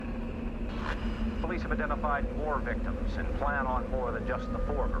Police have identified more victims and plan on more than just the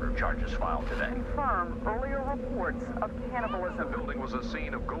 4 murder charges filed today. Confirm earlier reports of cannibalism. The building was a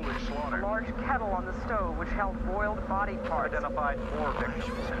scene of ghoulish slaughter. A large kettle on the stove which held boiled body parts. Identified more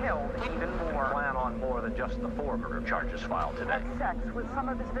victims and Killed even more. plan on more than just the 4 murder charges filed today. Had sex with some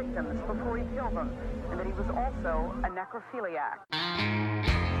of his victims before he killed them, and that he was also a necrophiliac.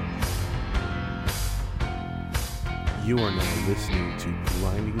 You are now listening to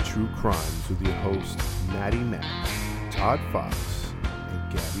Grinding True Crimes with your hosts, Maddie Matt, Todd Fox,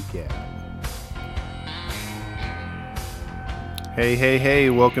 and Gabby Gab. Hey,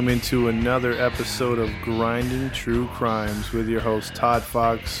 welcome into another episode of Grinding True Crimes with your host, Todd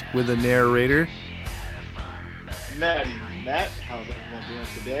Fox, with a narrator, Maddie Matt. How's everyone doing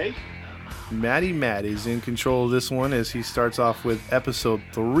today? Maddie Matt is in control of this one as he starts off with episode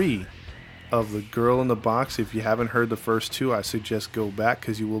 3 of The Girl in the Box. If you haven't heard the first 2, I suggest go back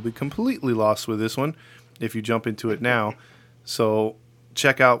because you will be completely lost with this one if you jump into it now. So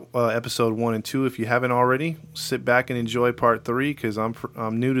check out episode 1 and 2 if you haven't already. Sit back and enjoy part 3 because I'm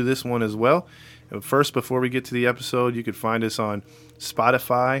new to this one as well. And first, before we get to the episode, you can find us on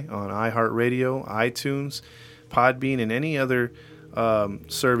Spotify, on iHeartRadio, iTunes, Podbean, and any other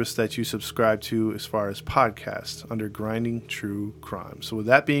service that you subscribe to as far as podcasts under Grinding True Crime. So with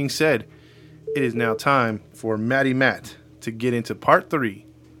that being said, it is now time for Maddie Matt to get into part 3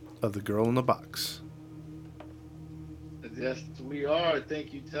 of The Girl in the Box. Yes, we are.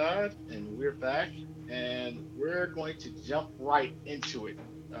 Thank you, Todd. And we're back. And we're going to jump right into it.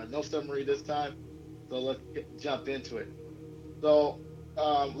 No summary this time. So let's jump into it. So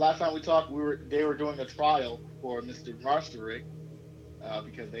last time we talked, they were doing a trial for Mr. Marsherick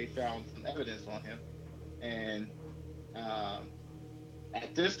because they found some evidence on him. And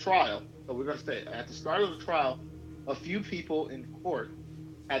at this trial, so we're going to say, at the start of the trial, a few people in court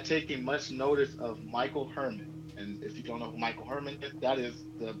had taken much notice of Michael Herman. And if you don't know who Michael Herman is, that is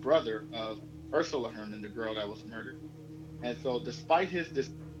the brother of Ursula Herman, the girl that was murdered. And so despite his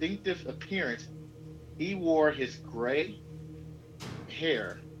distinctive appearance, he wore his gray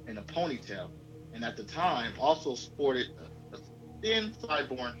hair in a ponytail. And at the time, also sported a thin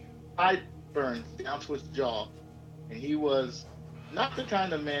sideburns down to his jaw. And he was not the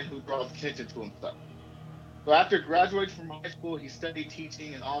kind of man who draws attention to himself. So after graduating from high school, he studied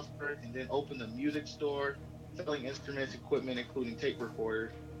teaching in Oxford and then opened a music store, selling instruments, equipment, including tape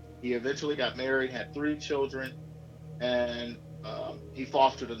recorders. He eventually got married, had 3 children, and he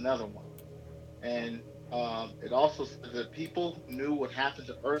fostered another one. And it also said that people who knew what happened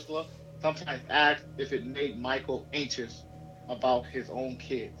to Ursula sometimes asked if it made Michael anxious about his own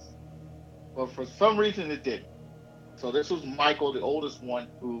kids. But for some reason it didn't. So this was Michael, the oldest one,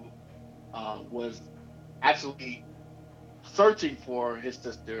 who was actually searching for his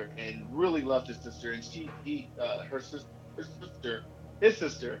sister and really loved his sister. And his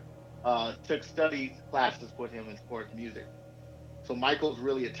sister took study classes with him as far as music. So Michael's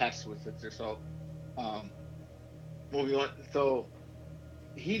really attached to his sister. So moving on. So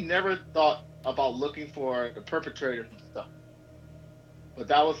he never thought about looking for the perpetrator himself. But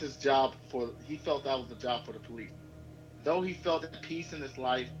that was his job he felt that was the job for the police. Though he felt at peace in his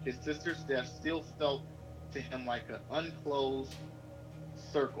life, his sister's death still felt to him like an unclosed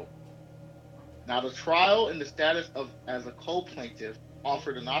circle. Now, the trial and the status as a co-plaintiff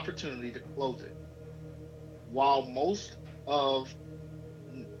offered an opportunity to close it. While most of,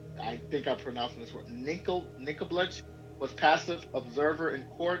 I think I'm pronouncing this word, Nickelblech was passive observer in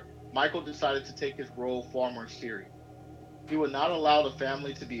court, Michael decided to take his role far more serious. He would not allow the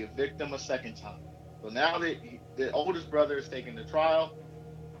family to be a victim a second time. So now the oldest brother is taking the trial,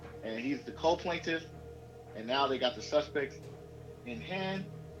 and he's the co-plaintiff, and now they got the suspects in hand,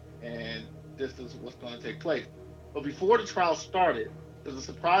 and this is what's going to take place. But before the trial started, to the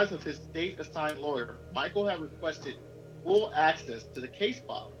surprise of his state-assigned lawyer, Michael had requested full access to the case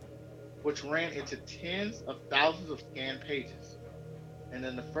file, which ran into tens of thousands of scanned pages. And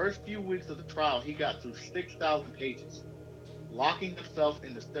in the first few weeks of the trial, he got through 6,000 pages, locking himself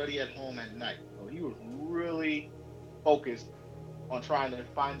in the study at home at night. So he was really focused on trying to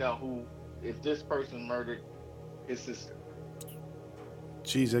find out if this person murdered his sister.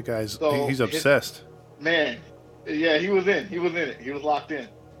 Jeez, that guy's he's obsessed. Man, yeah, he was in it. He was locked in.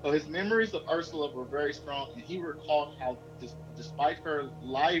 So his memories of Ursula were very strong, and he recalled how, despite her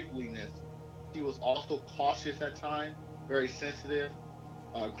liveliness, she was also cautious at times, very sensitive,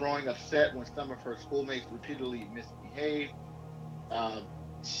 growing upset when some of her schoolmates repeatedly misbehaved.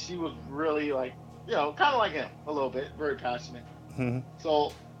 She was really kind of like him a little bit, very passionate. Mm-hmm.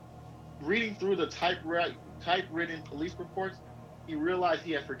 So, reading through the typewritten police reports, he realized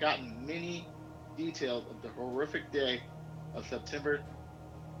he had forgotten many details of the horrific day of September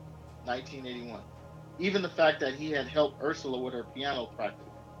 1981. Even the fact that he had helped Ursula with her piano practice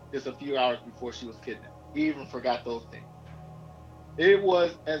just a few hours before she was kidnapped. He even forgot those things. It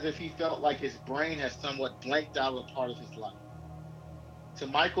was as if he felt like his brain had somewhat blanked out a part of his life. To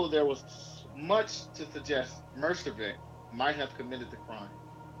Michael, there was much to suggest Mercervik might have committed the crime,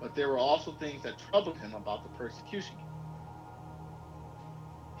 but there were also things that troubled him about the persecution.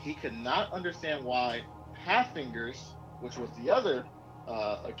 He could not understand why Halfingers, which was the other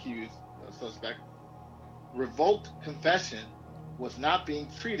accused suspect, revoked confession was not being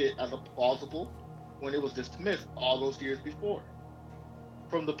treated as a plausible when it was dismissed all those years before.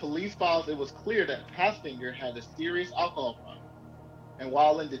 From the police files, it was clear that Halfinger had a serious alcohol problem, and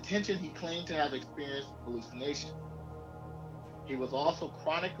while in detention, he claimed to have experienced hallucinations. He was also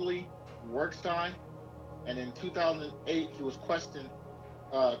chronically work-shy, and in 2008, he was questioned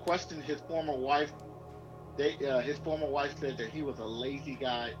his former wife. His former wife said that he was a lazy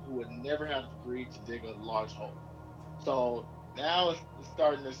guy who would never have agreed to dig a large hole. So now it's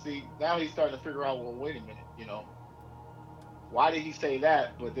starting to see. Now he's starting to figure out. Well, wait a minute. Why did he say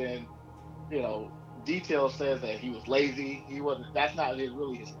that? But then, detail says that he was lazy. He wasn't. That's not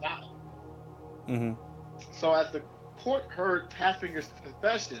really his style. Mm-hmm. So as the court heard Halfinger's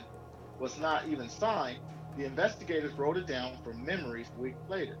confession was not even signed, the investigators wrote it down from memories weeks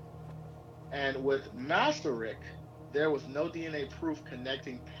later. And with Masaryk, there was no DNA proof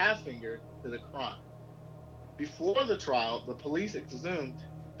connecting Halfinger to the crime. Before the trial, the police exhumed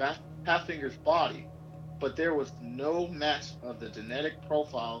Halfinger's body, but there was no match of the genetic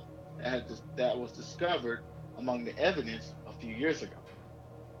profile that was discovered among the evidence a few years ago.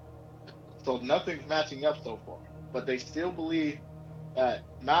 So nothing's matching up so far, but they still believe that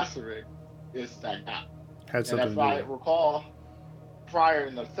Masaryk is that guy. Had something and if I recall, prior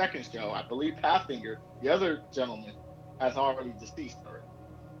in the second show, I believe Halfinger, the other gentleman, has already deceased already.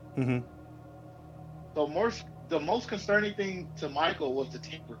 Mm-hmm. So the most concerning thing to Michael was the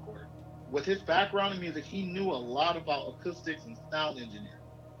tape recorder. With his background in music, he knew a lot about acoustics and sound engineering.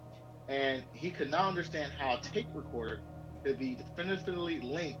 And he could not understand how a tape recorder could be definitively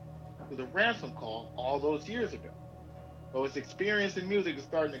linked to the ransom call all those years ago. So his experience in music is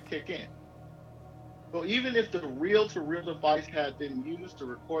starting to kick in. So even if the reel-to-reel device had been used to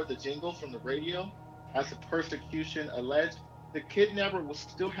record the jingles from the radio, as the persecution alleged, the kidnapper would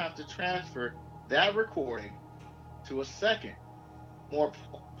still have to transfer that recording to a second, more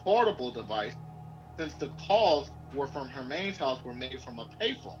portable device, since the calls were from Hermane's house were made from a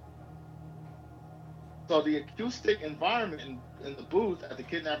payphone. So the acoustic environment in the booth at the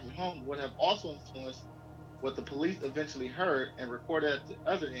kidnapper's home would have also influenced what the police eventually heard and recorded at the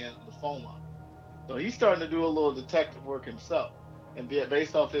other end of the phone line. So he's starting to do a little detective work himself, and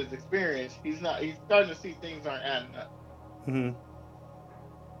based off his experience, he's starting to see things aren't adding up. Mm-hmm.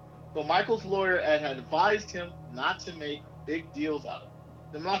 So Michael's lawyer had advised him not to make big deals out of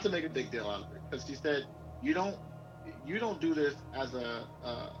it, not to make a big deal out of it, because she said, you don't do this as a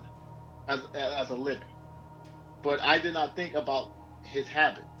living. But I did not think about his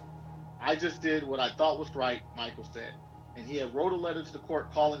habit. I just did what I thought was right, Michael said, and he had wrote a letter to the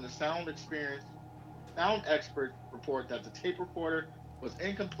court calling the sound expert report that the tape recorder was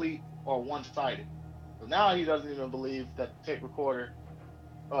incomplete or one-sided. So now he doesn't even believe that the tape recorder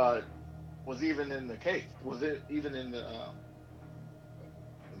was even in the case. Was it even in the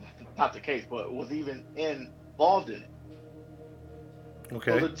not the case, but was even involved in it?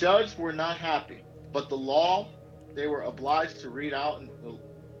 Okay. So the judge were not happy, but the law they were obliged to read out.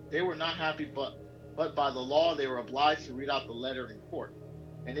 They were not happy, but by the law they were obliged to read out the letter in court.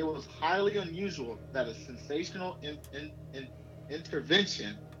 And it was highly unusual that a sensational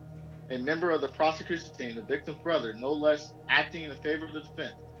intervention, a member of the prosecution team, the victim's brother, no less, acting in favor of the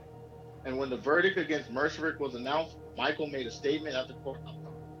defense. And when the verdict against Mercervik was announced, Michael made a statement at the court.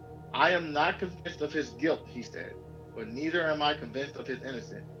 I am not convinced of his guilt, he said, but neither am I convinced of his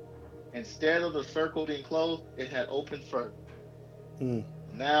innocence. Instead of the circle being closed, it had opened further.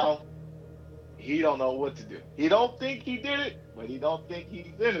 Now, he don't know what to do. He don't think he did it, but he don't think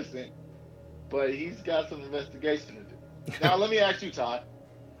he's innocent. But he's got some investigation to do. Now, let me ask you, Todd,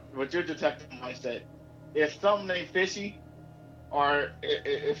 with your detective mindset, if something ain't fishy, or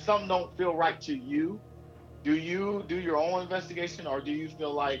if something don't feel right to you, do you do your own investigation, or do you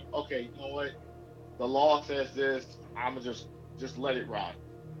feel like, okay, you know what, the law says this, I'm gonna just let it ride?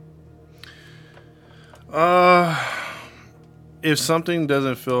 If something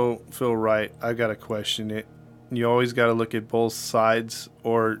doesn't feel right, I gotta question it. You always gotta look at both sides,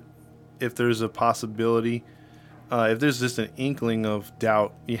 or if there's a possibility, if there's just an inkling of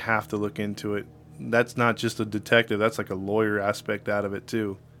doubt, you have to look into it. that's not just a detective. That's like a lawyer aspect out of it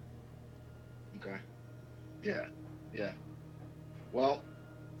too. Okay. Yeah. Yeah. Well,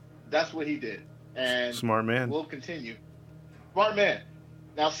 that's what he did. And Smart man. we'll continue. Smart man.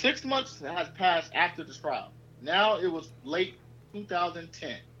 Now, 6 months has passed after the trial. Now it was late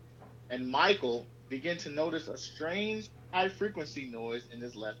 2010, and Michael began to notice a strange high-frequency noise in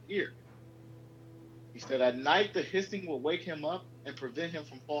his left ear. He said at night the hissing would wake him up and prevent him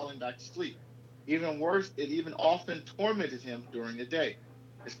from falling back to sleep. Even worse, it even often tormented him during the day,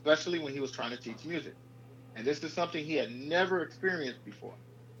 especially when he was trying to teach music. And this is something he had never experienced before.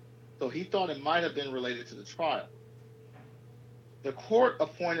 So he thought it might have been related to the trial. The court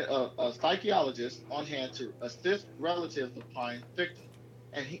appointed a psychologist on hand to assist relatives of Pine's victim,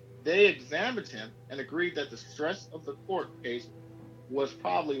 and they examined him and agreed that the stress of the court case was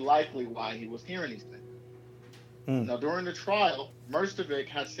probably likely why he was hearing these things. Now, during the trial, Mercevic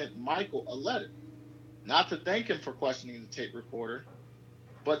had sent Michael a letter, not to thank him for questioning the tape recorder,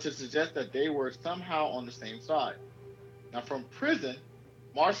 but to suggest that they were somehow on the same side. Now, from prison,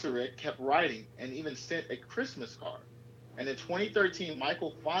 Mercevic kept writing and even sent a Christmas card. And in 2013,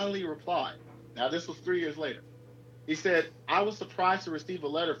 Michael finally replied. Now, this was 3 years later. He said, "I was surprised to receive a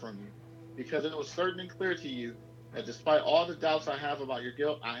letter from you because it was certain and clear to you that despite all the doubts I have about your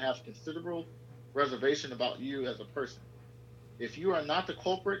guilt, I have considerable reservation about you as a person. If you are not the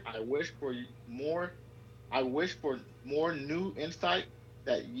culprit, I wish for more new insight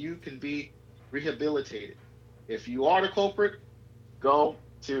that you can be rehabilitated. If you are the culprit, go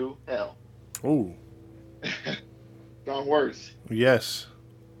to hell." Ooh. Strong words. Yes.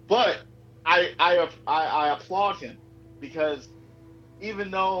 But I applaud him because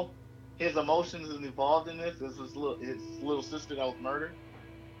even though his emotions is involved in this is his little sister that was murdered,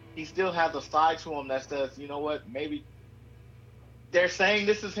 he still has a side to him that says, you know what, maybe they're saying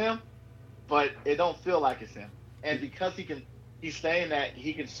this is him, but it don't feel like it's him. And because he's saying that,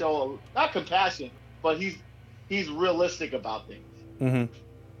 he can show not compassion, but he's realistic about things. Mm-hmm.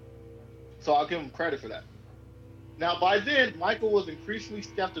 So I'll give him credit for that. Now, by then, Michael was increasingly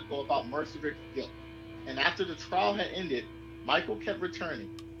skeptical about Mercevic's guilt. And after the trial had ended, Michael kept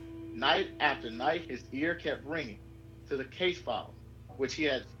returning. Night after night, his ear kept ringing to the case files, which he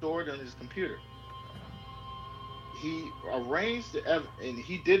had stored on his computer. He arranged the evidence, and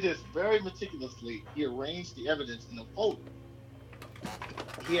he did this very meticulously. He arranged the evidence in a folder.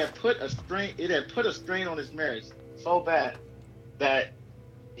 It had put a strain on his marriage so bad that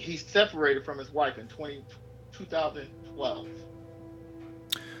he separated from his wife in 2012.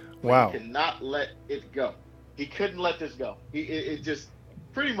 Wow. He could not let it go. He couldn't let this go. It just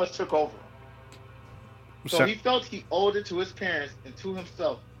pretty much took over. So he felt he owed it to his parents and to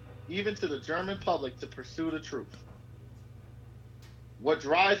himself, even to the German public, to pursue the truth. "What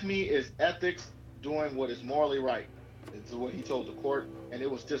drives me is ethics, doing what is morally right," is what he told the court, and it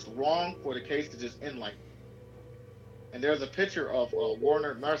was just wrong for the case to just end like that. And there's a picture of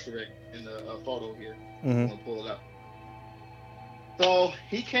Werner Mercevic in the photo here. Mm-hmm. I'm going to pull it up. So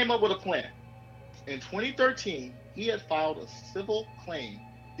he came up with a plan. In 2013, he had filed a civil claim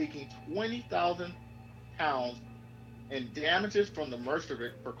seeking £20,000 in damages from the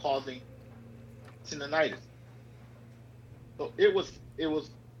Mercevic for causing tendinitis. So it was a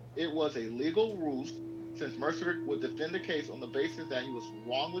legal ruse, since Mercevic would defend the case on the basis that he was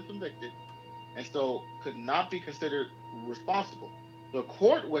wrongly convicted and so could not be considered responsible. The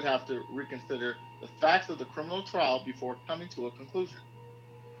court would have to reconsider the facts of the criminal trial before coming to a conclusion.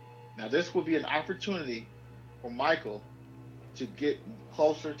 Now, this would be an opportunity for Michael to get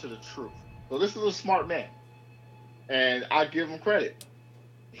closer to the truth. So this is a smart man, and I give him credit.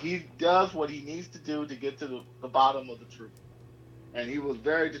 He does what he needs to do to get to the bottom of the truth. And he was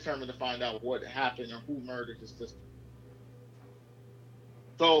very determined to find out what happened or who murdered his sister.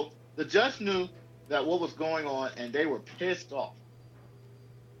 So the judge knew that what was going on, and they were pissed off.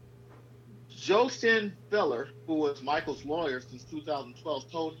 Jochen Feller, who was Michael's lawyer since 2012,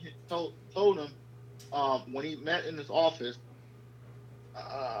 told him when he met in his office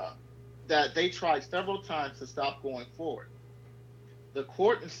that they tried several times to stop going forward. The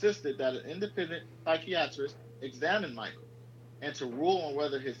court insisted that an independent psychiatrist examine Michael and to rule on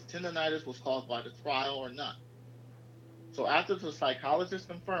whether his tendinitis was caused by the trial or not. So after the psychologist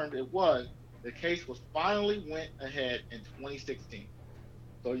confirmed it was, the case finally went ahead in 2016.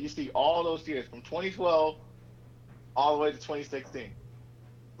 So you see all those years from 2012 all the way to 2016.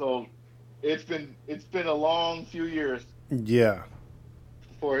 So it's been a long few years. Yeah.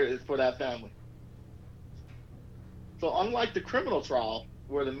 For that family. So unlike the criminal trial,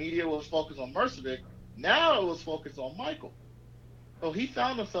 where the media was focused on Mercevic, now it was focused on Michael. So he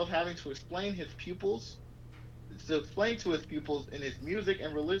found himself having to explain to his pupils in his music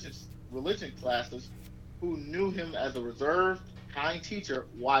and religion classes who knew him as a reserved, kind teacher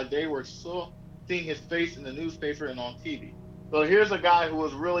why they were so seeing his face in the newspaper and on TV. So here's a guy who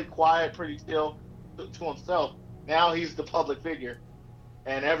was really quiet, pretty still to himself. Now he's the public figure,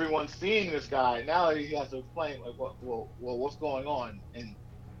 and everyone's seeing this guy. Now he has to explain, like, what's going on, and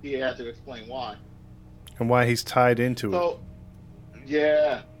he had to explain why. And why he's tied into it. So,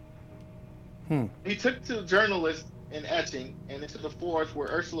 yeah. Hmm. He took to journalists in Etching and into the forest where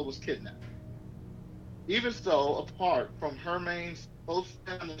Ursula was kidnapped. Even so, apart from Hermane's close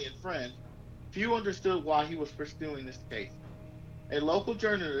family and friends, few understood why he was pursuing this case. A local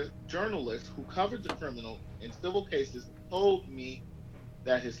journalist who covered the criminal in civil cases told me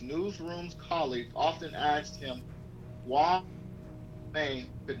that his newsroom's colleagues often asked him why Hermane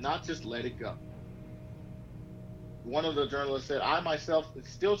could not just let it go. One of the journalists said, I myself is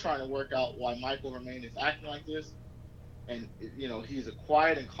still trying to work out why Michael Hermane is acting like this. And, he's a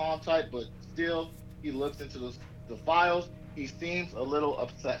quiet and calm type, but still, he looks into the files. He seems a little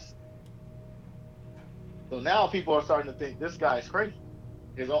obsessed. So now people are starting to think this guy is crazy,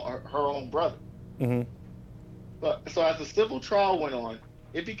 her own brother. Mm-hmm. So as the civil trial went on,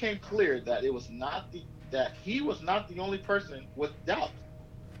 it became clear that he was not the only person with doubts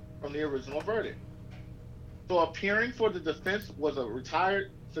from the original verdict. So appearing for the defense was a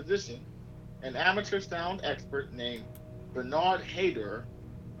retired physician, an amateur sound expert named Bernard Hayder,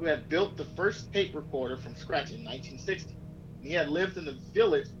 who had built the first tape recorder from scratch in 1960. And he had lived in the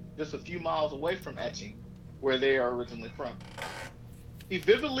village just a few miles away from Etching, where they are originally from. He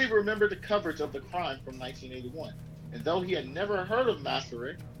vividly remembered the coverage of the crime from 1981, and though he had never heard of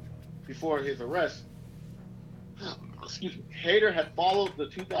Masaryk before his arrest, Hayder had followed the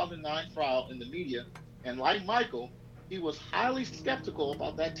 2009 trial in the media, and like Michael, he was highly skeptical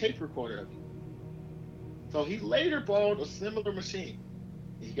about that tape recorder of his. So he later borrowed a similar machine.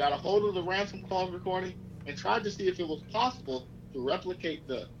 He got a hold of the ransom call recording and tried to see if it was possible to replicate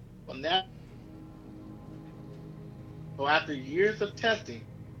the So after years of testing,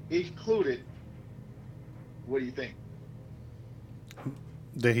 he concluded, what do you think?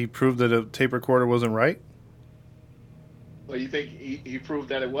 Did he prove that a tape recorder wasn't right? Well, you think he proved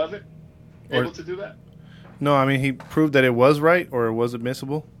that it wasn't able to do that? No, I mean, he proved that it was right or it was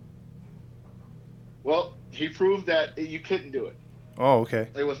admissible? Well, he proved that you couldn't do it. Oh, okay.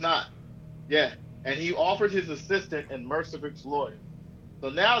 It was not. Yeah. And he offered his assistant and Masaryk lawyer. So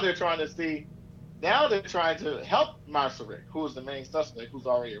now they're trying to help Masaryk, who is the main suspect, who's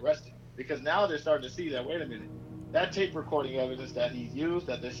already arrested. Because now they're starting to see that, wait a minute, that tape recording evidence that he's used,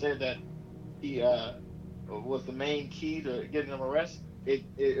 that they said that he was the main key to getting him arrested,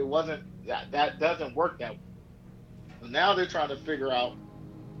 it wasn't, that doesn't work that way. So now they're trying to figure out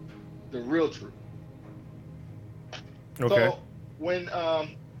the real truth. Okay.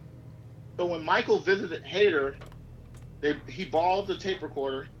 So when Michael visited Hayder, he borrowed the tape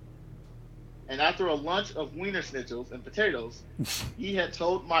recorder, and after a lunch of Wiener Schnitzels and potatoes, he had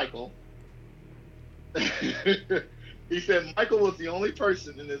told Michael, he said Michael was the only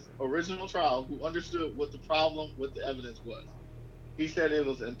person in this original trial who understood what the problem with the evidence was. He said it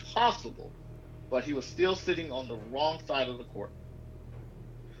was impossible, but he was still sitting on the wrong side of the court.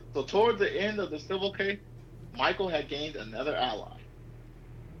 So toward the end of the civil case, Michael had gained another ally.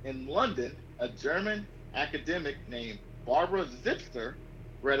 In London, a German academic named Barbara Zipser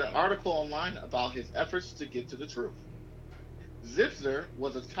read an article online about his efforts to get to the truth. Zipser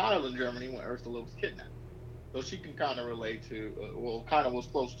was a child in Germany when Ursula was kidnapped, so she can kind of relate to, kind of was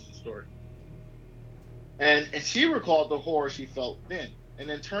close to the story. And she recalled the horror she felt then. And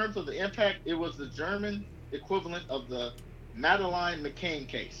in terms of the impact, it was the German equivalent of the Madeleine McCann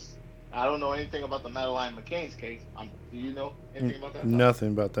case. I don't know anything about the Madeleine McCann's case. Do you know anything about that? Nothing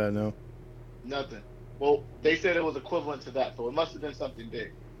about that, no. Nothing. Well, they said it was equivalent to that, so it must have been something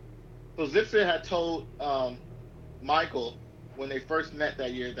big. So Zipser had told Michael when they first met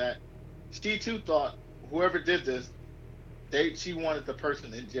that year that she too thought whoever did this, she wanted the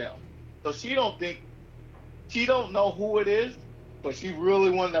person in jail. So she don't know who it is, but she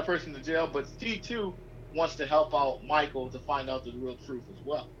really wanted that person in jail. But she too wants to help out Michael to find out the real truth as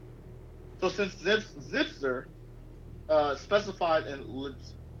well. So since Zipser specified in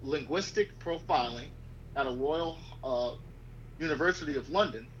linguistic profiling at a Royal University of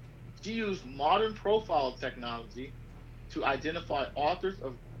London, she used modern profile technology to identify authors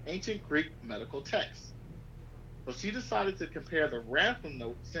of ancient Greek medical texts. So she decided to compare the ransom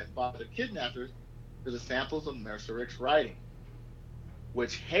note sent by the kidnappers to the samples of Masaryk's writing,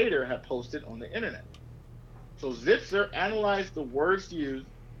 which Hayder had posted on the internet. So Zitzer analyzed the words used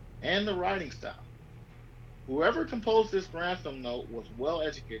and the writing style. Whoever composed this ransom note was well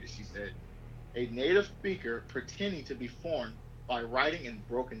educated, she said, a native speaker pretending to be foreign by writing in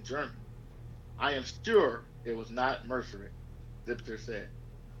broken German. I am sure it was not Mercerik, Zitzer said.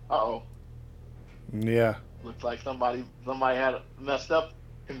 Uh-oh. Yeah. Looks like somebody had messed up,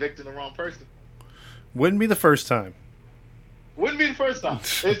 convicting the wrong person. Wouldn't be the first time. Wouldn't be the first time.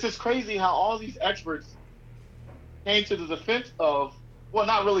 It's just crazy how all these experts came to the defense of, well,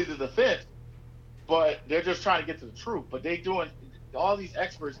 not really the defense, but they're just trying to get to the truth. But they doing, all these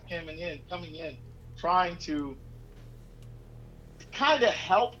experts coming in, trying to kind of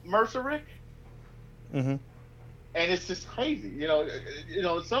help Mercerik. Mm-hmm. And it's just crazy. You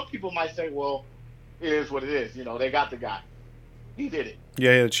know, some people might say, well, it is what it is. You know, they got the guy. He did it.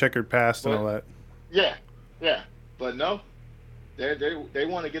 Yeah, he had a checkered past and all that. Yeah. But no, they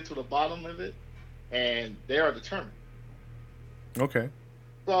want to get to the bottom of it, and they are determined. Okay.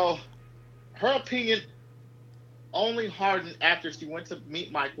 So her opinion only hardened after she went to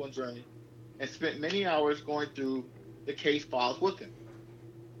meet Michael in Germany and spent many hours going through the case files with him.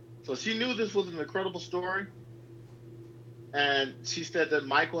 So she knew this was an incredible story, and she said that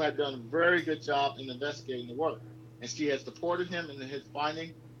Michael had done a very good job in investigating the work, and she had supported him in his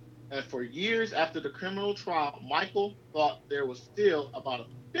finding. And for years after the criminal trial, Michael thought there was still about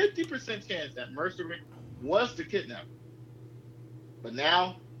a 50% chance that Mercerik was the kidnapper. But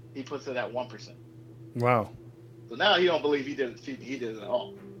now he puts it at 1%. Wow. So now he don't believe he did it at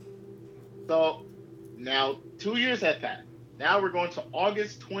all. So now 2 years have passed. Now we're going to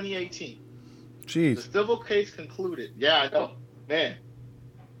August 2018. Jeez. The civil case concluded. Yeah, I know. Man.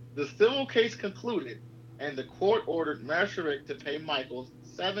 The civil case concluded, and the court ordered Mercerik to pay Michael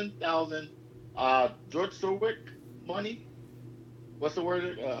 7,000 Deutschmark money. What's the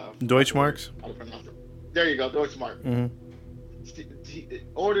word? Deutschmarks? How to pronounce it? There you go, Deutschmark. Mm-hmm. He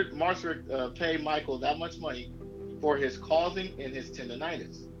ordered Mercerik pay Michael that much money for his causing and his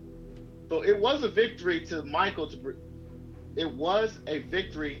tendinitis. So it was a victory to Michael. It was a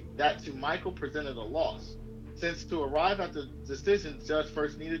victory that to Michael presented a loss, since to arrive at the decision, the judge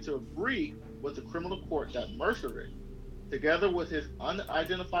first needed to agree with the criminal court that Mercerik, together with his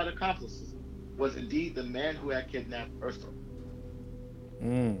unidentified accomplices, was indeed the man who had kidnapped Ursula.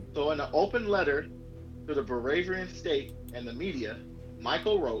 So in an open letter to the Bavarian state and the media,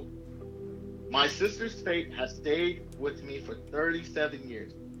 Michael wrote, "My sister's fate has stayed with me for 37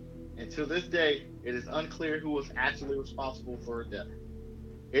 years, and to this day, it is unclear who was actually responsible for her death.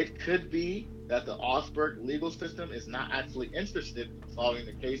 It could be that the Augsburg legal system is not actually interested in solving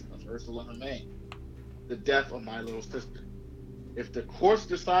the case of Ursula Hermann, the death of my little sister. If the court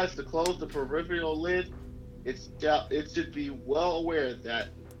decides to close the proverbial lid, it should be well aware that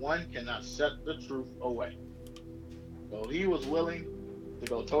one cannot shut the truth away." So he was willing to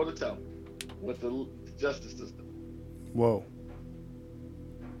go toe-to-toe with the justice system. Whoa.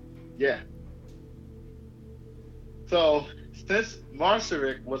 Yeah. So since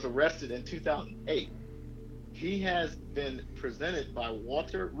Mercerik was arrested in 2008, he has been presented by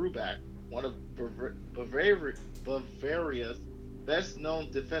Walter Rubach, one of Bavaria's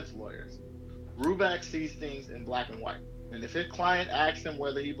best-known defense lawyers. Rubach sees things in black and white, and if his client asks him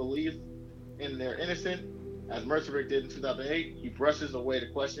whether he believes in their innocence, as Mercerik did in 2008, he brushes away the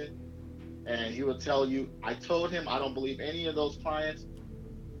question, and he will tell you, "I told him I don't believe any of those clients.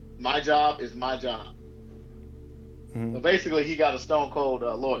 My job is my job." So basically, he got a stone cold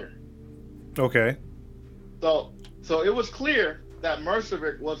lawyer. Okay. So it was clear that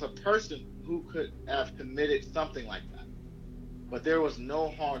Mercerik was a person who could have committed something like that, but there was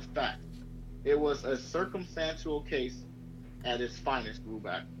no hard fact. It was a circumstantial case at its finest,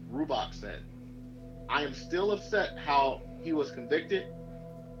 Rubach said. "I am still upset how he was convicted,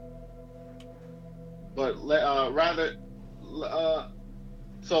 but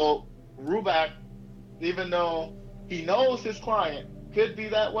so Rubach, even though he knows his client could be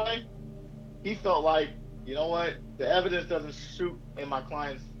that way, he felt like, you know what, the evidence doesn't shoot in my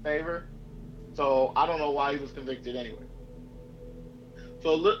client's favor, so I don't know why he was convicted anyway."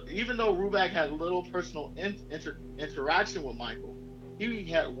 So even though Rubach had little personal interaction with Michael, he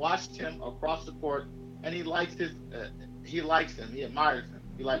had watched him across the court, and he likes him, he admires him,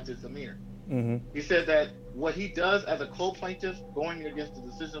 he likes his demeanor. He said that what he does as a co-plaintiff going against the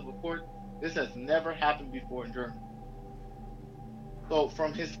decision of the court, this has never happened before in Germany. So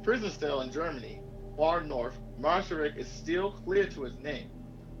from his prison cell in Germany, far north, Mercerik is still clear to his name.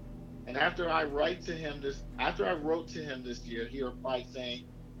 And after I wrote to him this year, he replied saying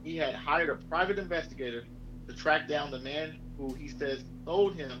he had hired a private investigator to track down the man who he says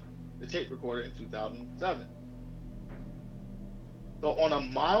sold him the tape recorder in 2007. So on a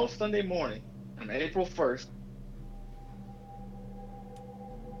mild Sunday morning, on April 1st,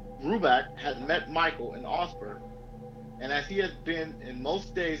 Ruback had met Michael in Augsburg, and as he had been in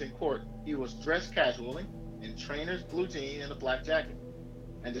most days in court, he was dressed casually in trainers, blue jeans, and a black jacket.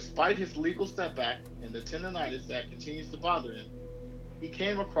 And despite his legal setback and the tendonitis that continues to bother him, he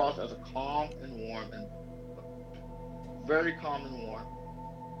came across as a calm and warm, and very calm and warm,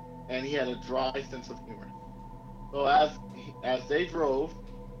 and he had a dry sense of humor. So as they drove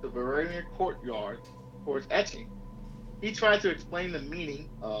the Bavarian courtyard towards Etching, he tried to explain the meaning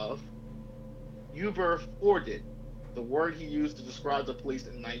of Überfordert, the word he used to describe the police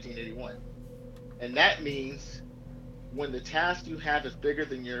in 1981. And that means when the task you have is bigger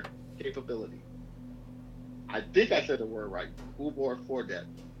than your capability. I think I said the word right. Überfordert.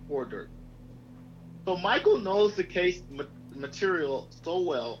 So Michael knows the case material so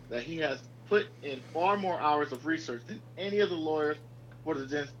well that he has put in far more hours of research than any of the lawyers for the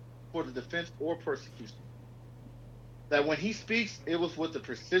defense or prosecution. That when he speaks, it was with the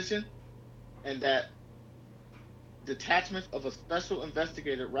precision and that detachment of a special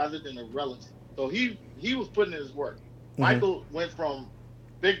investigator rather than a relative. So he was putting in his work. Mm-hmm. Michael went from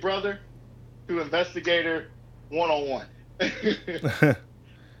big brother to investigator 101.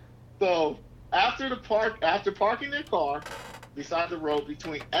 So after parking their car beside the road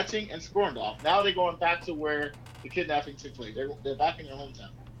between Etching and Skorndorf, now they're going back to where the kidnapping took place. They're back in their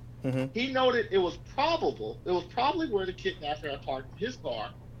hometown. Mm-hmm. He noted it was probably where the kidnapper had parked his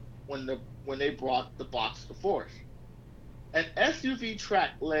car when they brought the box to Forest. An SUV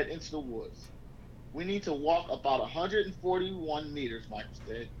track led into the woods. We need to walk about 141 meters, Michael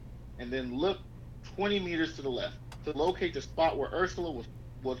said, and then look 20 meters to the left to locate the spot where Ursula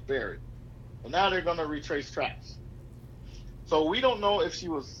was buried. So now they're going to retrace tracks. So we don't know if she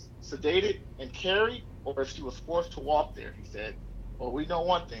was sedated and carried or if she was forced to walk there, he said. But we know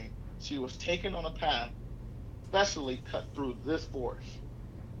one thing. She was taken on a path specially cut through this forest.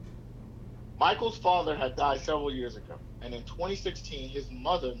 Michael's father had died several years ago, and in 2016, his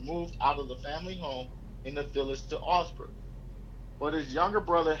mother moved out of the family home in the village to Augsburg. But his younger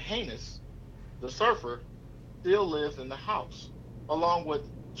brother, Hannes, the surfer, still lives in the house, along with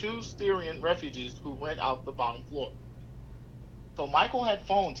 2 Syrian refugees who rent out the bottom floor. So Michael had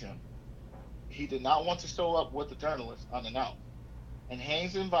phoned him. He did not want to show up with the journalist unannounced, and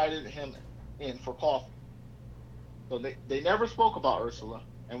Haynes invited him in for coffee. So they never spoke about Ursula,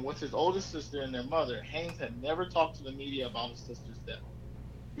 and with his oldest sister and their mother, Haynes had never talked to the media about his sister's death.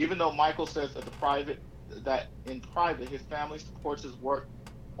 Even though Michael says that in private his family supports his work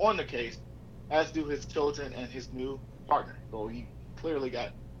on the case, as do his children and his new partner. So he clearly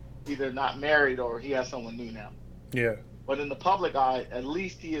got either not married or he has someone new now. Yeah. But in the public eye, at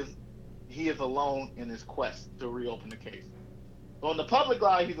least he is alone in his quest to reopen the case. So in the public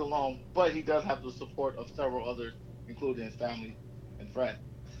eye, he's alone, but he does have the support of several others, including his family and friends.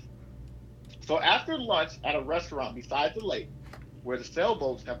 So after lunch at a restaurant beside the lake, where the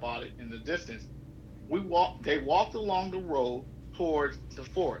sailboats have spotted in the distance, they walked along the road towards the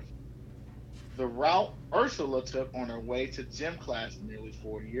forest, the route Ursula took on her way to gym class nearly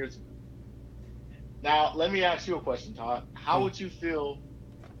 40 years ago. Now, let me ask you a question, Todd. How would you feel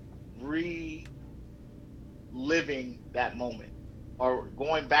reliving that moment, or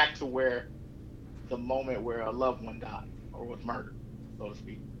going back to where the moment where a loved one died or was murdered, so to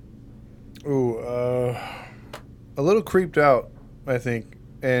speak? Ooh, a little creeped out, I think,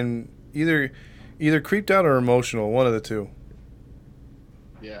 and either creeped out or emotional, one of the two.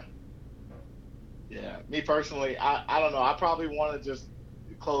 Yeah. Me personally, I don't know. I probably want to just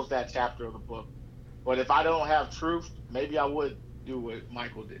close that chapter of the book, but if I don't have truth, maybe I would do what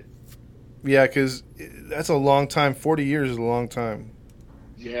Michael did. Yeah, because that's a long time. 40 years is a long time.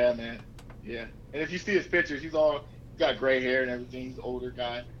 Yeah, man. Yeah, and if you see his pictures, he's got gray hair and everything. He's an older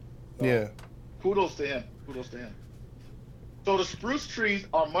guy. So, yeah. Kudos to him. So the spruce trees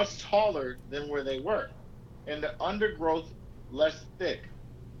are much taller than where they were, and the undergrowth less thick,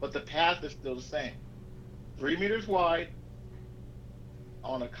 but the path is still the same. 3 meters wide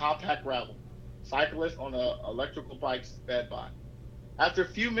on a compact gravel. Cyclists on electrical bikes sped by. After a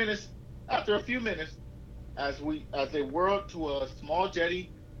few minutes, as they whirled to a small jetty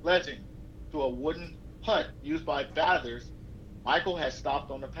ledging to a wooden hut used by bathers, Michael had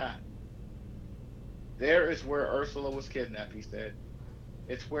stopped on the path. There is where Ursula was kidnapped, he said.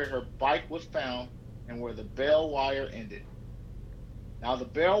 It's where her bike was found and where the bell wire ended. Now, the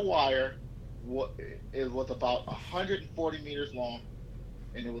bell wire was about 140 meters long,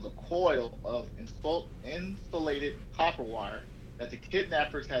 and it was a coil of insulated copper wire that the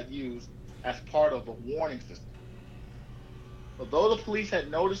kidnappers had used as part of a warning system. Although the police had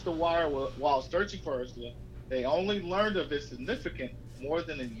noticed the wire while searching for Ursula, they only learned of its significance more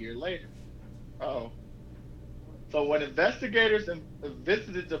than a year later. Oh. So when investigators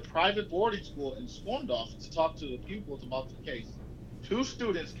visited the private boarding school in Schwandorf to talk to the pupils about the case, 2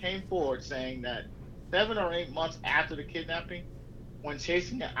 students came forward saying that 7 or 8 months after the kidnapping, when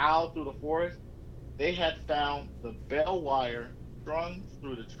chasing an owl through the forest, they had found the bell wire strung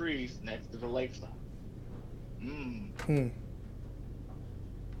through the trees next to the lakeside.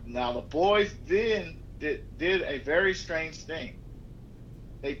 Now the boys then did a very strange thing.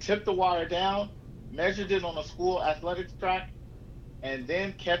 They took the wire down, measured it on a school athletics track, and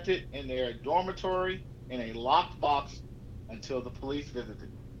then kept it in their dormitory in a locked box until the police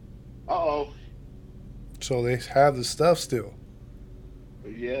visited. Uh-oh. So they have the stuff still.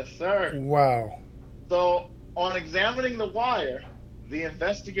 Yes, sir. Wow. So on examining the wire, the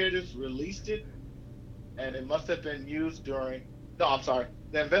investigators released it, and it must have been used during... No, I'm sorry.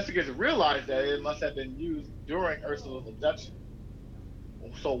 The investigators realized that it must have been used during Ursula's abduction.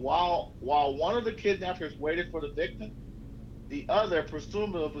 So while one of the kidnappers waited for the victim, the other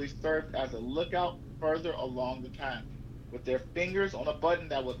presumably served as a lookout further along the path, with their fingers on a button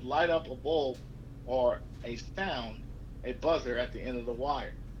that would light up a bulb or a sound, a buzzer at the end of the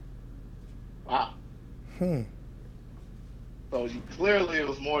wire. Wow. So clearly it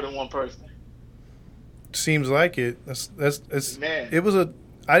was more than one person. Seems like it. That's Man. It was a.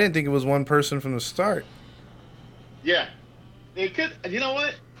 I didn't think it was one person from the start. Yeah. It could, you know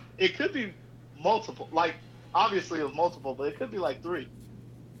what? It could be multiple. Like, obviously it was multiple, but it could be like 3.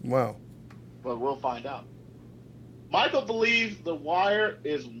 Wow. But we'll find out. Michael believes the wire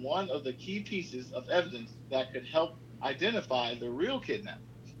is one of the key pieces of evidence that could help identify the real kidnappers.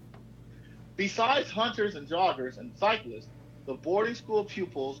 Besides hunters and joggers and cyclists, the boarding school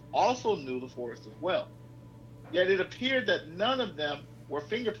pupils also knew the forest as well. Yet it appeared that none of them were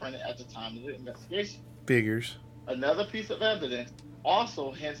fingerprinted at the time of the investigation. Figures. Another piece of evidence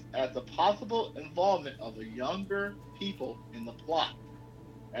also hints at the possible involvement of the younger people in the plot.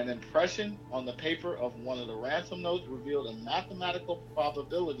 An impression on the paper of one of the ransom notes revealed a mathematical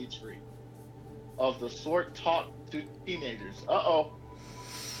probability tree of the sort taught to teenagers. Uh-oh.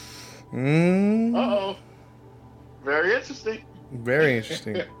 Uh-oh. Very interesting. Very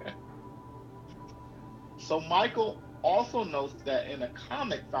interesting. So Michael also notes that in a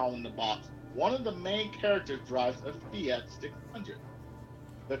comic found in the box, one of the main characters drives a Fiat 600.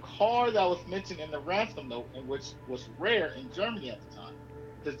 The car that was mentioned in the ransom note, and which was rare in Germany at the time,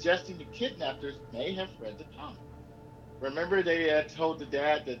 suggesting the kidnappers may have read the comic. Remember they had told the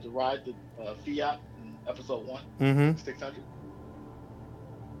dad to ride the Fiat in episode 1, 600?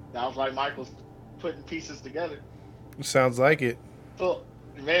 Sounds like Michael's putting pieces together. Sounds like it. So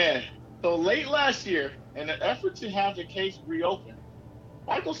late last year, in an effort to have the case reopened,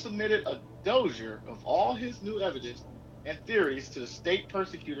 Michael submitted a dossier of all his new evidence and theories to the state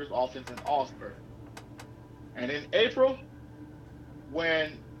prosecutor's office in Augsburg. And in April,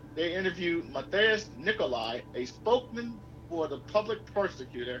 when they interviewed Matthias Nicolai, a spokesman for the public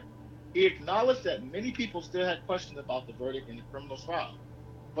prosecutor, he acknowledged that many people still had questions about the verdict in the criminal trial,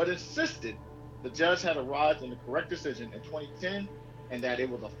 but insisted the judge had arrived in the correct decision in 2010 and that it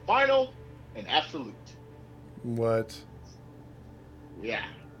was a final and absolute. What? Yeah.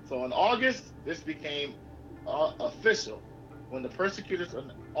 So in August, this became official when the prosecutor's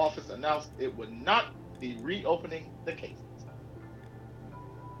office announced it would not be reopening the case.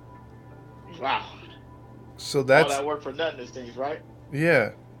 Wow. So that's all that work for nothing, it seems, right?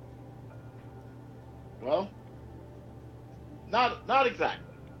 Yeah. Well, not exactly.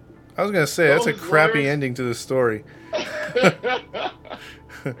 I was gonna say that's a crappy ending to the story.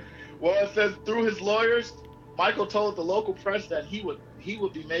 Well, it says through his lawyers, Michael told the local press that he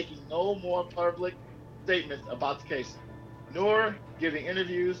would be making no more public statements about the case, nor giving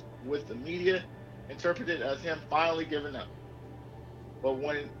interviews with the media, interpreted as him finally giving up. But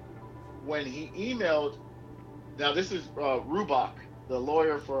when he emailed, now this is Rubach, the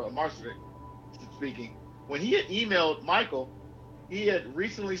lawyer for Marcevich, speaking. When he had emailed Michael, he had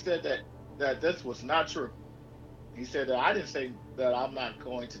recently said that this was not true. He said that I didn't say that I'm not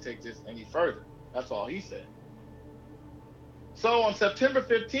going to take this any further. That's all he said. So on September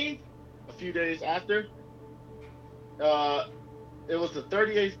 15th, a few days after, it was the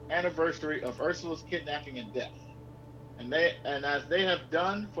 38th anniversary of Ursula's kidnapping and death. And as they have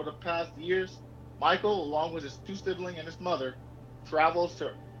done for the past years, Michael, along with his 2 siblings and his mother, travels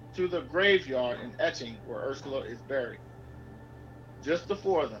to the graveyard in Etching where Ursula is buried. Just the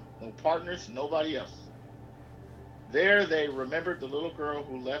 4 of them, no partners, nobody else. There they remembered the little girl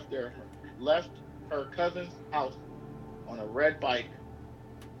who left her cousin's house on a red bike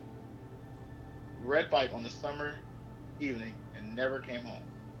on a summer evening and never came home.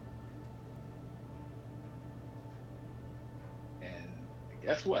 And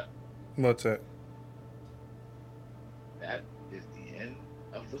guess what? What's that? That is the end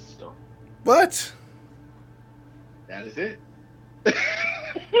of the story. What? That is it.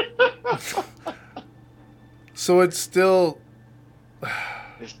 So it's still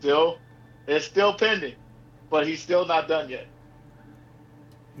It's still pending, but he's still not done yet.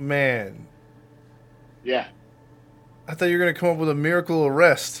 Man, Yeah. I thought you were gonna come up with a miracle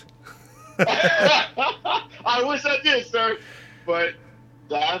arrest. I wish I did, sir, but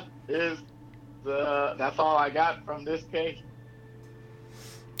that's all I got from this case.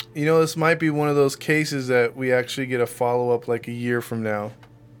 You know, this might be one of those cases that we actually get a follow-up like a year from now.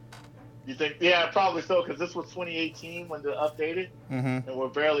 You think? Yeah, probably so, because this was 2018 when they updated, Mm-hmm. and we're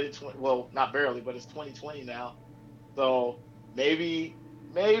barely, well, not barely, but it's 2020 now. So maybe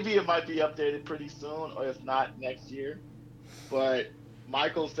it might be updated pretty soon, or if not, next year. But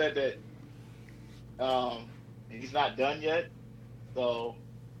Michael said that he's not done yet, so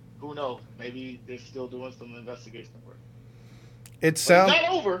who knows? Maybe they're still doing some investigation work. It But sounds it's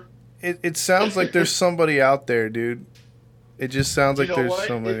not over. it sounds like there's somebody out there, dude. It just sounds You like know there's what?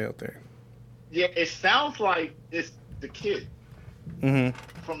 somebody out there. Yeah, it sounds like it's the kid Mm-hmm.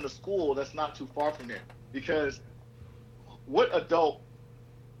 from the school that's not too far from there. Because what adult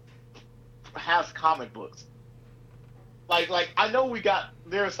has comic books? Like I know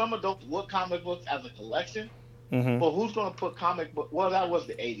there are some adults with comic books as a collection, Mm-hmm. but who's gonna put comic book? Well, that was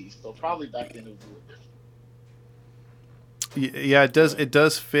the '80s, so probably back then it was a little different. Yeah, it does. It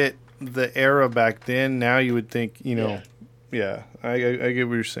does fit the era back then. Now you would think, yeah, I get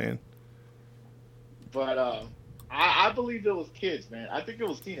what you're saying. But I believe it was kids, man. I think it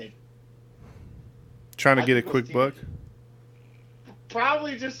was teenagers. Trying to I get a think it was quick buck.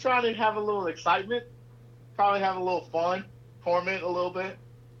 Probably just trying to have a little excitement, probably have a little fun, torment a little bit,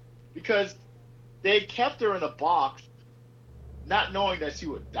 because they kept her in a box, not knowing that she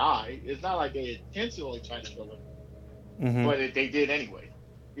would die. It's not like they intentionally tried to kill her, Mm-hmm. but they did anyway.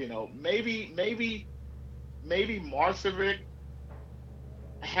 You know, maybe Marcevic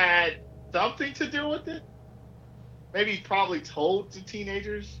had something to do with it. Maybe he probably told the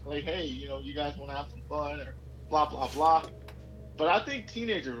teenagers, like, hey, you guys want to have some fun, or blah, blah, blah. But I think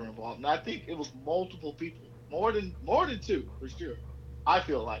teenagers were involved, and I think it was multiple people, more than two, for sure. I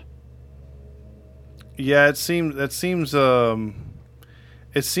feel like. Yeah, it seems a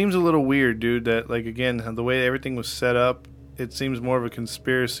little weird, dude. That, like, again, the way everything was set up, it seems more of a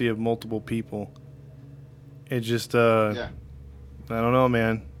conspiracy of multiple people. It just Yeah. I don't know,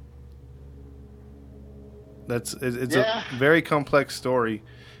 man. It's Yeah. a very complex story,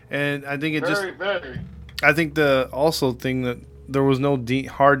 and I think Very. I think the also thing that there was no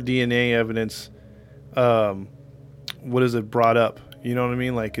hard DNA evidence. What is it brought up? You know what I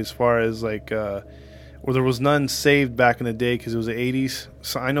mean? Like, as far as like, or there was none saved back in the day because it was the 80s.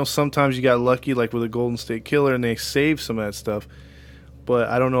 So I know sometimes you got lucky, like with a Golden State Killer, and they saved some of that stuff. But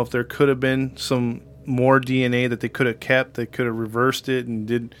I don't know if there could have been some more DNA that they could have kept, that could have reversed it and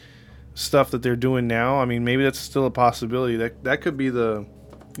did stuff that they're doing now. I mean, maybe that's still a possibility. That could be the,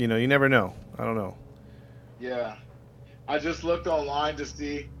 you never know. I don't know. Yeah. I just looked online to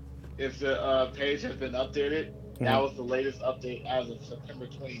see if the page has been updated. That was the latest update as of September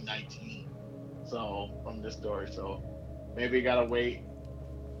 2019. So, from this story. So, maybe you gotta wait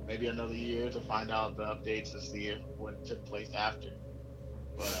maybe another year to find out the updates to see what took place after.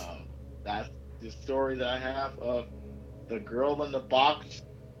 But that's the story that I have of the girl in the box,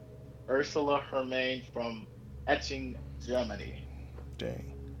 Ursula Herrmann from Etching, Germany.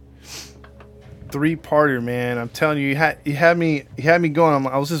 Dang. 3-parter, man. I'm telling you, you had me going.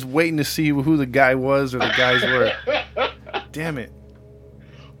 I was just waiting to see who the guy was or the guys were. Damn it.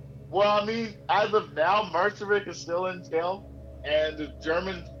 Well, I mean, as of now, Mercevic is still in jail, and the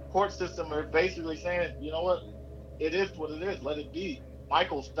German court system are basically saying, you know what, it is what it is. Let it be.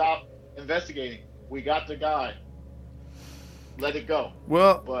 Michael, stop investigating. We got the guy. Let it go.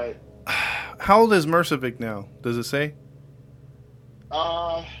 Well, But how old is Mercevic now? Does it say?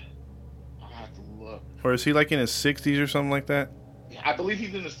 I have to look. Or is he like in his 60s or something like that? I believe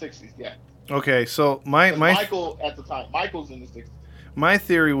he's in the 60s. Yeah. Okay, so my Michael at the time. Michael's in the 60s. my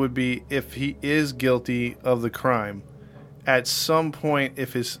theory would be, if he is guilty of the crime, at some point,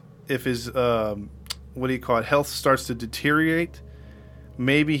 if his what do you call it, health starts to deteriorate,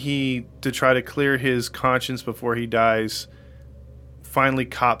 maybe he, to try to clear his conscience before he dies, finally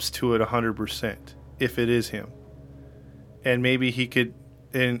cops to it 100%, if it is him. And maybe he could,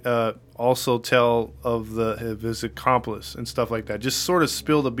 and also tell of his accomplice and stuff like that. Just sort of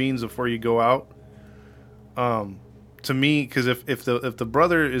spill the beans before you go out. To me, because if the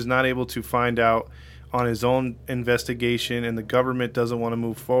brother is not able to find out on his own investigation and the government doesn't want to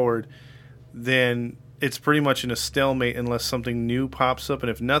move forward, then it's pretty much in a stalemate unless something new pops up. And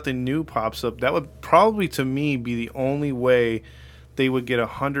if nothing new pops up, that would probably, to me, be the only way they would get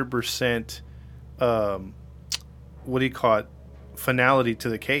 100%, what do you call it, finality to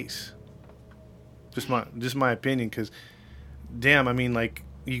the case. Just my opinion, because, damn, I mean, like,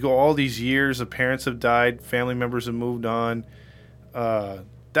 you go all these years, the parents have died, family members have moved on.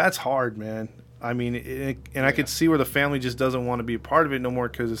 That's hard, man. I mean, I could see where the family just doesn't want to be a part of it no more,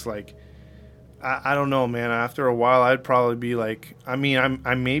 because it's like, I don't know, man. After a while, I'd probably be like, I mean,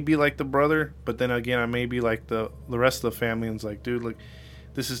 I may be like the brother, but then again, I may be like the rest of the family, and it's like, dude, like,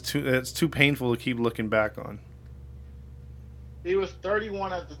 it's too painful to keep looking back on. He was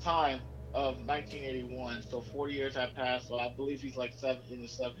 31 at the time of 1981, so 40 years have passed. So I believe he's like in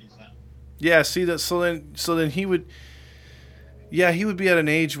his 70s now. Yeah, see that. So then he would be at an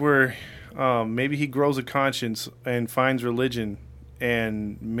age where maybe he grows a conscience and finds religion,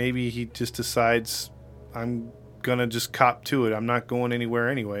 and maybe he just decides, I'm gonna just cop to it. I'm not going anywhere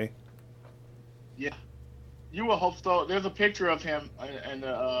anyway. Yeah, you will hope so. There's a picture of him on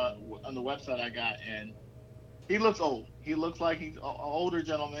the website I got, and he looks old. He looks like he's an older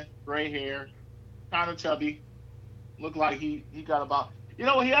gentleman, gray hair, kind of chubby. Look like he got about, he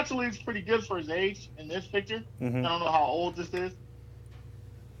actually is pretty good for his age in this picture. Mm-hmm. I don't know how old this is.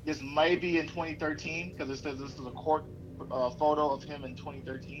 This may be in 2013, because it says this is a court photo of him in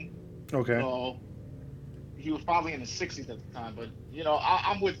 2013. Okay. So he was probably in his 60s at the time. But,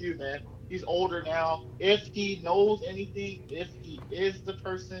 I'm with you, man. He's older now. If he knows anything, if he is the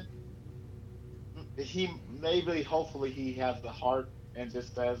person, hopefully he has the heart and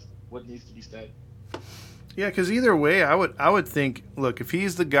just says what needs to be said. Yeah, because either way, I would think, look, if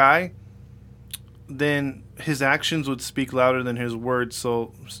he's the guy, then his actions would speak louder than his words.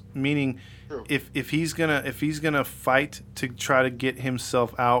 So, meaning, True. if he's gonna fight to try to get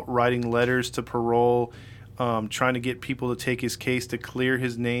himself out, writing letters to parole, trying to get people to take his case to clear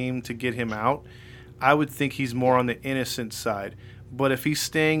his name to get him out, I would think he's more on the innocent side. But if he's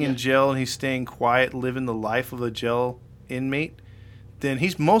staying in jail and he's staying quiet, living the life of a jail inmate, then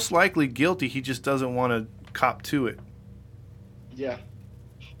he's most likely guilty. He just doesn't want to cop to it. Yeah.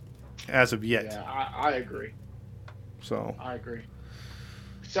 As of yet. Yeah, I agree. So. I agree.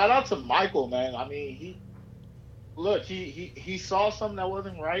 Shout out to Michael, man. I mean, he saw something that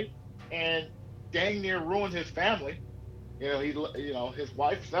wasn't right, and dang near ruined his family. His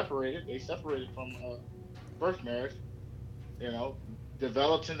wife separated. They separated from first marriage.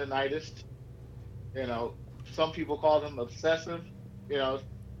 Developed tendinitis. Some people call him obsessive.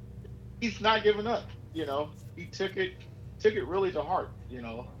 He's not giving up. He took it really to heart.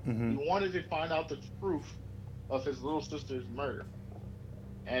 Mm-hmm. He wanted to find out the truth of his little sister's murder,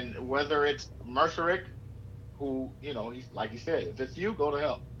 and whether it's Mercerick, who he's like he said, if it's you, go to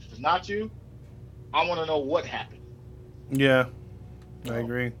hell. If it's not you, I want to know what happened. Yeah, I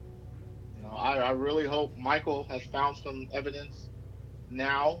agree. I really hope Michael has found some evidence.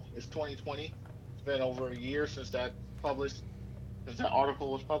 Now it's 2020. It's been over a year since that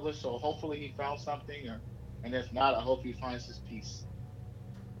article was published. So hopefully he found something, and if not, I hope he finds his peace.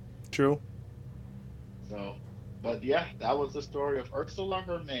 True. So, but yeah, that was the story of Ursula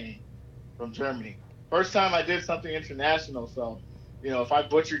Herrmann from Germany. First time I did something international, so if I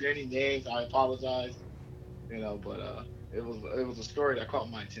butchered any names, I apologize. But it was a story that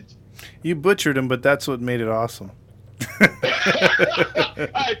caught my attention. You butchered him, but that's what made it awesome. All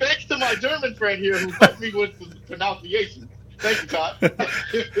right, thanks to my German friend here who helped me with the pronunciation. Thank you, Todd.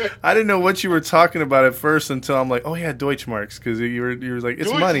 I didn't know what you were talking about at first until I'm like, oh yeah, Deutschmarks, because you were like,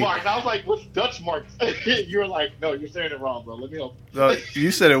 it's money. Deutschmarks. I was like, what's Dutch marks? You were like, no, you're saying it wrong, bro. Let me help.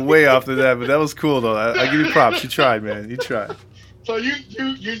 You said it way off of that, but that was cool though. I give you props. You tried, man. You tried. So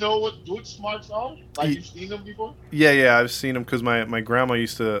you know what Deutschmarks are? Like you've seen them before? Yeah, I've seen them because my grandma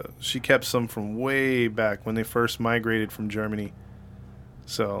she kept some from way back when they first migrated from Germany.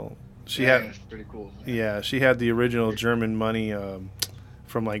 So That's pretty cool. Man. Yeah, she had the original German money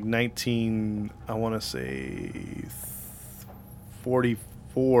from like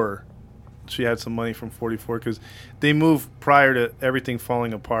 44. She had some money from 44 because they moved prior to everything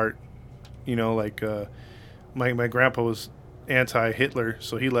falling apart. My grandpa was anti-Hitler,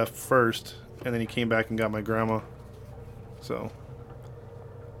 so he left first, and then he came back and got my grandma. So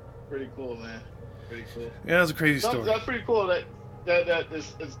pretty cool, man. Pretty cool. Yeah, that's a crazy story. That's pretty cool that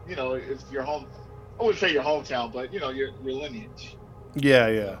is it's your home. I wouldn't say your hometown, but your lineage.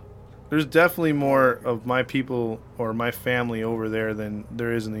 Yeah. There's definitely more of my people or my family over there than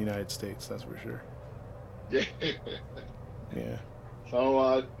there is in the United States. That's for sure. Yeah. Yeah.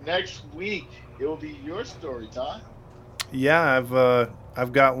 So next week it will be your story, Todd. Yeah,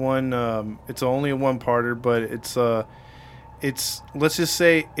 I've got one. It's only a one-parter, but it's let's just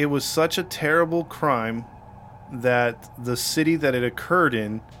say it was such a terrible crime that the city that it occurred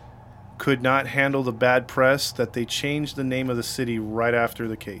in could not handle the bad press that they changed the name of the city right after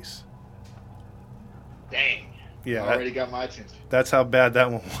the case. Dang. Yeah, Already got my attention. that's how bad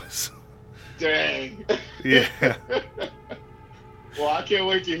that one was. Dang. Yeah. Well, I can't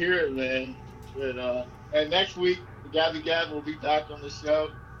wait to hear it, man. And next week, Gabby Gab will be back on the show.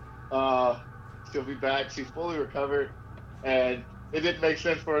 She'll be back. She's fully recovered, and it didn't make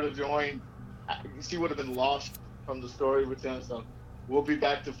sense for her to join. She would have been lost from the story with them. So we'll be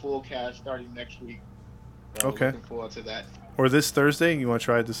back to full cast starting next week. So Okay. Looking forward to that. Or this Thursday? You want to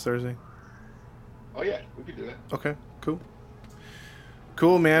try it this Thursday? Oh yeah, we can do that. Okay, cool.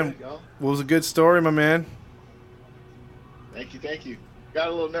 Cool, man. There you go. Well, it was a good story, my man. Thank you. Got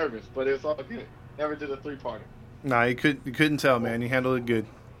a little nervous, but it's all good. Never did a 3-parter. Nah, you couldn't tell, man. You handled it good.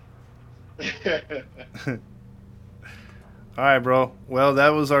 All right, bro. Well, that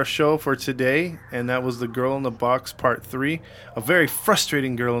was our show for today, and that was The Girl in the Box Part 3. A very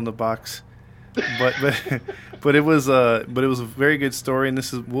frustrating girl in the box. But it was a very good story, and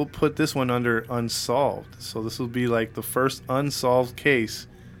we'll put this one under unsolved. So this will be like the first unsolved case.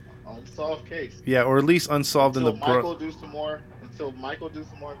 Unsolved case. Yeah, or at least unsolved Until in the Michael do some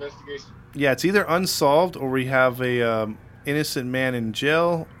more investigation. Yeah, it's either unsolved or we have a innocent man in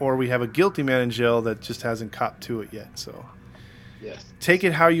jail, or we have a guilty man in jail that just hasn't copped to it yet. So Yes. take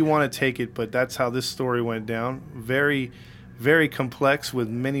it how you want to take it, but that's how this story went down. Very, very complex with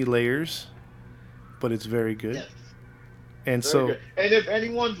many layers, but it's very good. Yes. And Very so, good. And if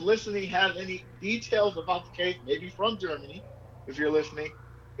anyone's listening has any details about the case, maybe from Germany, if you're listening,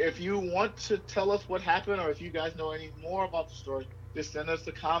 if you want to tell us what happened, or if you guys know any more about the story, just send us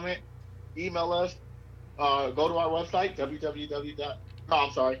a comment, email us, go to our website, No,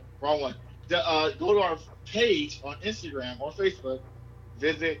 I'm sorry, wrong one. Go to our page on Instagram or Facebook,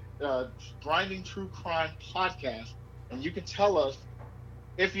 visit Grinding True Crime Podcast, and you can tell us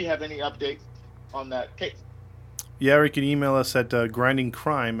if you have any updates on that case. yeah, or you can email us at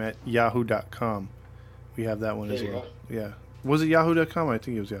grindingcrime@yahoo.com. We have that one There as you well. go. Yeah. Was it yahoo.com? I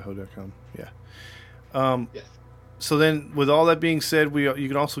think it was yahoo.com. Yeah. Yes. So then, with all that being said, you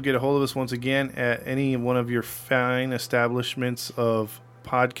can also get a hold of us once again at any one of your fine establishments of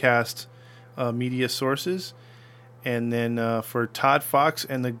podcast media sources. And then for Todd Fox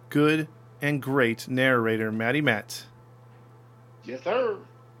and the good and great narrator, Matty Matt, Yes, sir.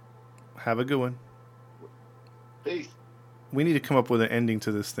 have a good one. Peace. We need to come up with an ending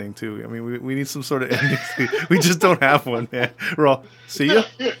to this thing, too. I mean, we need some sort of ending. We just don't have one, man. We're all, see ya,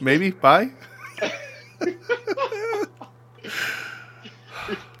 maybe, bye.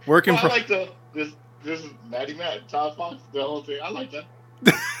 Working I like this is Matty Matt, Todd Fox, the whole thing. I like that.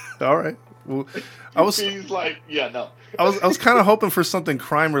 All right. Well, I was like, yeah, no. I was kind of hoping for something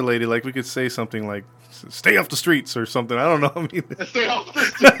crime related, like we could say something like "stay off the streets" or something. I don't know. I mean, Stay off the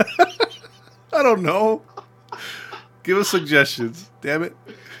street. I don't know. Give us suggestions. Damn it.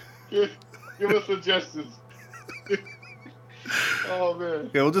 Give us suggestions. Oh man.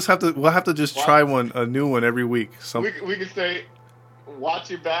 Yeah, we'll have to just try a new one every week. We can say, watch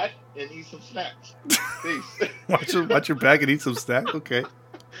your back and eat some snacks. Peace. watch your back and eat some snack. Okay.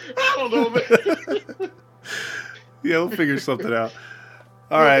 I don't know, man. Yeah, we'll figure something out.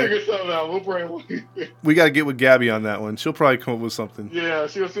 All We'll right. figure something out. We'll bring one. We got to get with Gabby on that one. She'll probably come up with something. Yeah,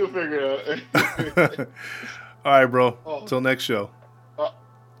 she'll figure it out. All right, bro. Oh. Till next show.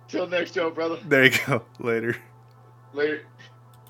 Till next show, brother. There you go. Later. Later.